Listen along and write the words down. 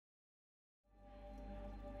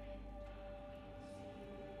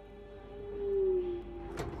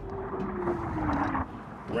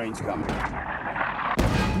Rain's coming.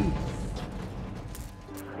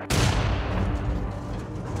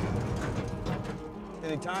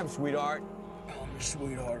 Anytime, sweetheart. I'm your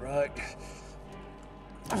sweetheart, right?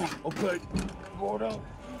 Okay, board up.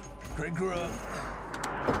 Crank her up.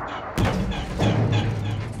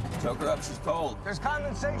 Choke her up, she's cold. There's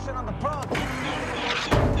condensation on the plug. All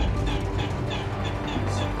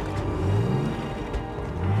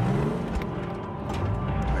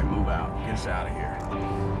right, move out. Get us out of here.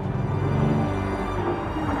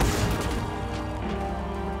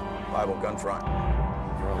 Bible gun front.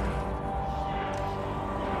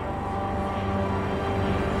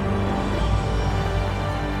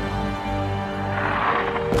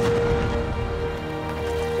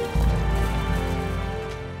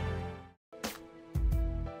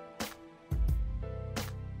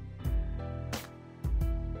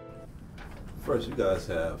 First, you guys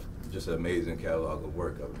have just an amazing catalog of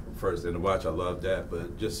work. First, in the watch, I love that,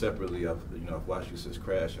 but just separately, I've watched you since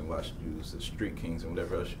Crash and watched you since Street Kings and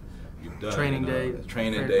whatever else you've done. Training Day,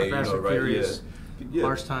 right? Furious, yeah.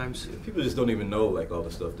 Harsh Times. People just don't even know like all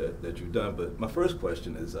the stuff that you've done. But my first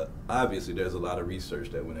question is, obviously, there's a lot of research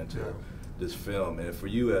that went into this film, and for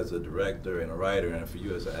you as a director and a writer, and for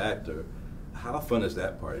you as an actor, how fun is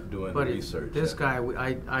that part, doing the research? This guy,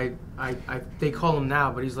 they call him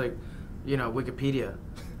now, but he's like, Wikipedia.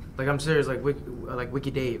 Like, I'm serious, like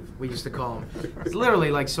Wiki Dave, we used to call him. It's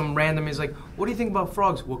literally like some random, he's like, what do you think about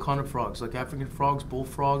frogs? What kind of frogs? Like African frogs,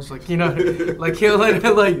 bullfrogs? Like, like he'll like,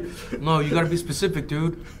 no, you gotta be specific,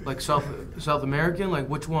 dude. Like South American, like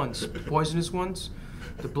which ones? Poisonous ones?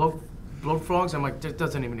 The bloat frogs? I'm like, that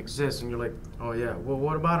doesn't even exist. And you're like, oh yeah, well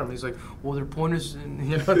what about them? He's like, well they're poisonous and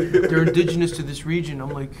they're indigenous to this region.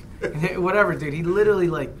 I'm like, whatever, dude. He literally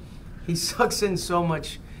like, he sucks in so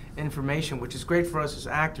much information, which is great for us as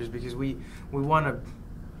actors because we want to,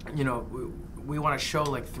 we want to show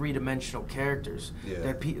like three-dimensional characters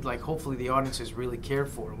that like hopefully the audiences really care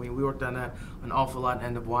for. We worked on that an awful lot and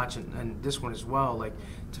end up watching and this one as well, like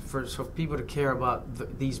for people to care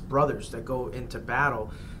about these brothers that go into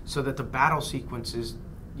battle, so that the battle sequences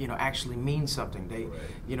actually mean something. They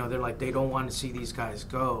they're like, they don't want to see these guys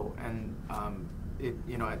go, and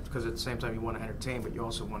because at the same time you want to entertain, but you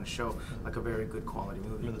also want to show like a very good quality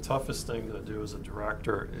movie. I mean, the toughest thing to do as a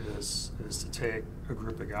director is to take a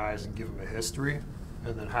group of guys and give them a history,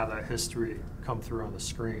 and then have that history come through on the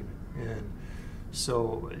screen. And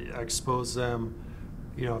so I expose them,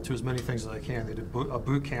 to as many things as I can. They did a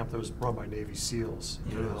boot camp that was run by Navy SEALs,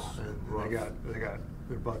 and they got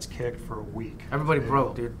their butts kicked for a week. Everybody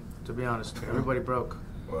broke, dude. To be honest, everybody broke.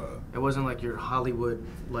 It wasn't like your Hollywood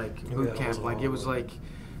like boot camp. Like it was like,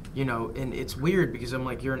 and it's weird because I'm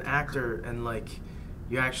like, you're an actor and like,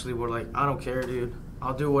 you actually were like, I don't care, dude.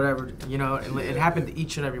 I'll do whatever, And it happened to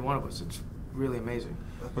each and every one of us. It's really amazing.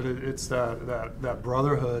 But it's that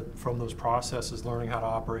brotherhood from those processes, learning how to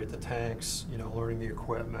operate the tanks, learning the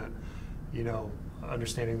equipment,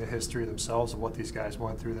 understanding the history themselves of what these guys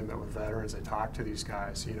went through. They met with veterans. They talked to these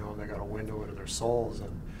guys, and they got a window into their souls.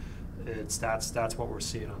 And that's what we're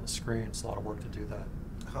seeing on the screen. It's a lot of work to do that.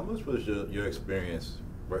 How much was your experience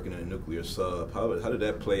working in a nuclear sub? How did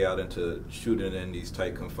that play out into shooting in these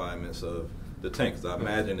tight confinements of the tank? 'Cause I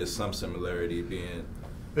imagine there's some similarity being.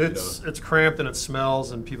 It's cramped and it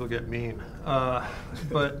smells and people get mean.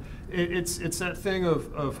 But it's that thing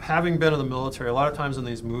of having been in the military. A lot of times in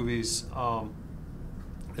these movies,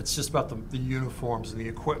 it's just about the uniforms and the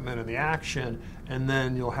equipment and the action, and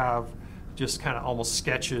then you'll have just kind of almost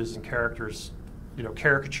sketches and characters,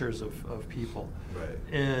 caricatures of people. Right.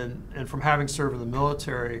 And from having served in the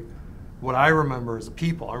military, what I remember is the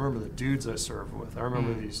people. I remember the dudes I served with. I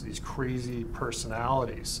remember these crazy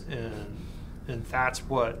personalities, and that's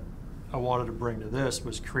what I wanted to bring to this,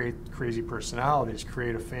 was create crazy personalities,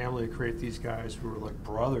 create a family, create these guys who were like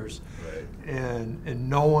brothers. Right. And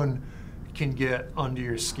no one can get under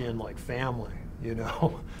your skin like family,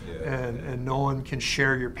 and no one can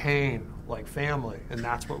share your pain like family, and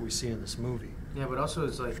that's what we see in this movie. Yeah, but also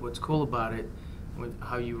it's like, what's cool about it,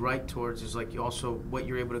 how you write towards, is like you also what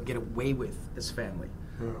you're able to get away with as family.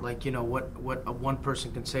 Yeah. Like, what one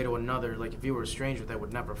person can say to another, like if you were a stranger, that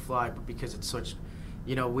would never fly, but because it's such,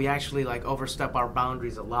 we actually like overstep our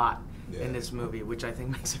boundaries a lot in this movie, which I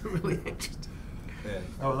think makes it really interesting. Yeah.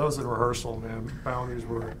 Oh, that was in rehearsal, man. Boundaries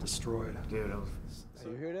were destroyed. Dude,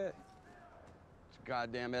 You hear that? It's a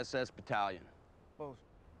goddamn SS battalion. Oh,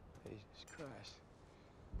 Jesus Christ.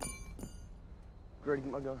 Ready to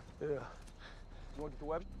get my gun? Yeah. You want to get the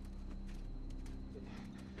weapon?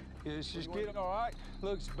 Yeah, let's just get it, all right?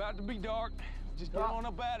 Look, it's about to be dark. Just get on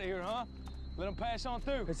up out of here, huh? Let them pass on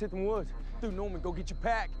through. Let's hit them woods. Dude, Norman, go get your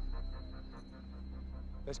pack.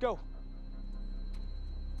 Let's go.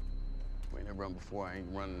 We ain't never run before, I ain't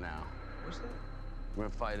running now. What's that? We're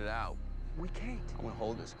gonna fight it out. We can't. I'm gonna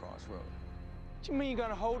hold this crossroad. What you mean you're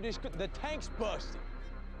gonna hold this? The tank's busted.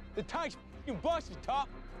 The tank's f***ing busted, Top.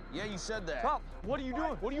 Yeah, you said that. Top, what are you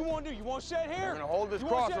doing? What do you want to do? You want to sit here? We're gonna hold this you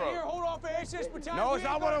want to crossroad. sit here, hold off the SS battalion? No, it's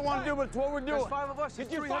not what I want to do, but it's what we're doing. There's 5 of us.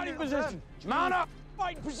 Get your fighting position. Mount up.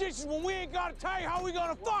 Fighting positions when we ain't got a tank. How are we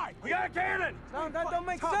gonna fight? We got a cannon. No, that don't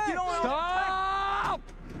make sense. Stop!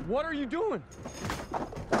 What are you doing?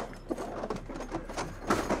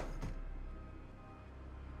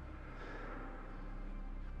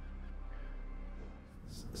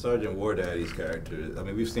 Sergeant War Daddy's character, I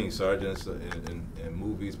mean, we've seen sergeants in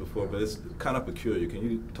movies before, but it's kind of peculiar. Can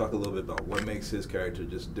you talk a little bit about what makes his character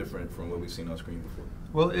just different from what we've seen on screen before?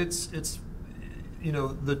 Well, it's you know,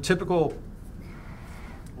 the typical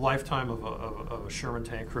lifetime of a Sherman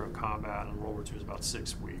tank crew in combat in World War II is about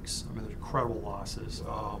 6 weeks. I mean, there's incredible losses.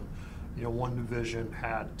 You know, one division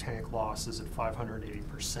had tank losses at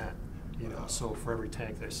 580%. You know, so for every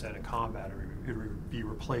tank they sent in combat, it would be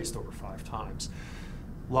replaced over 5 times.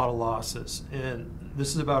 A lot of losses, and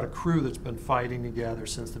this is about a crew that's been fighting together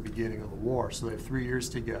since the beginning of the war, so they have 3 years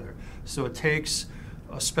together. So it takes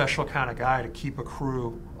a special kind of guy to keep a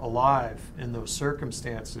crew alive in those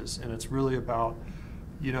circumstances, and it's really about,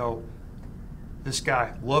 you know, this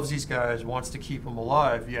guy loves these guys, wants to keep them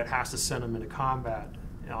alive, yet has to send them into combat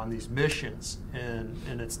on these missions, and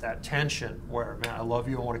it's that tension where, man, I love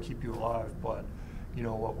you, I want to keep you alive, but you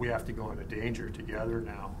know what, we have to go into danger together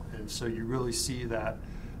now. And so you really see that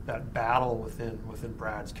battle within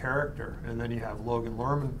Brad's character. And then you have Logan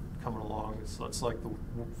Lerman coming along. It's like the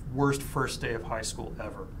worst first day of high school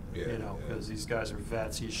ever, you know, because these guys are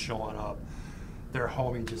vets. He's showing up. Their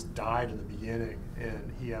homie just died in the beginning,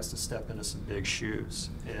 and he has to step into some big shoes.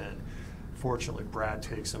 And fortunately, Brad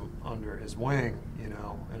takes him under his wing, you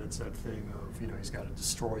know, and it's that thing of, you know, he's got to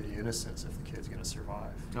destroy the innocence if the kid's going to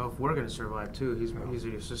survive. No, if we're going to survive too, he's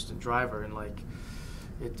the assistant driver, and like,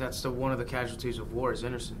 that's one of the casualties of war is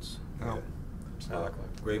innocence. Yeah, exactly.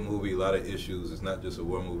 Great movie, a lot of issues. It's not just a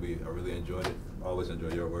war movie. I really enjoyed it. Always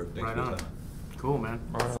enjoy your work. Thanks for your time. Cool, man.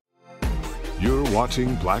 You're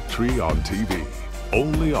watching BLACKTREE on TV,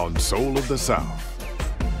 only on Soul of the South.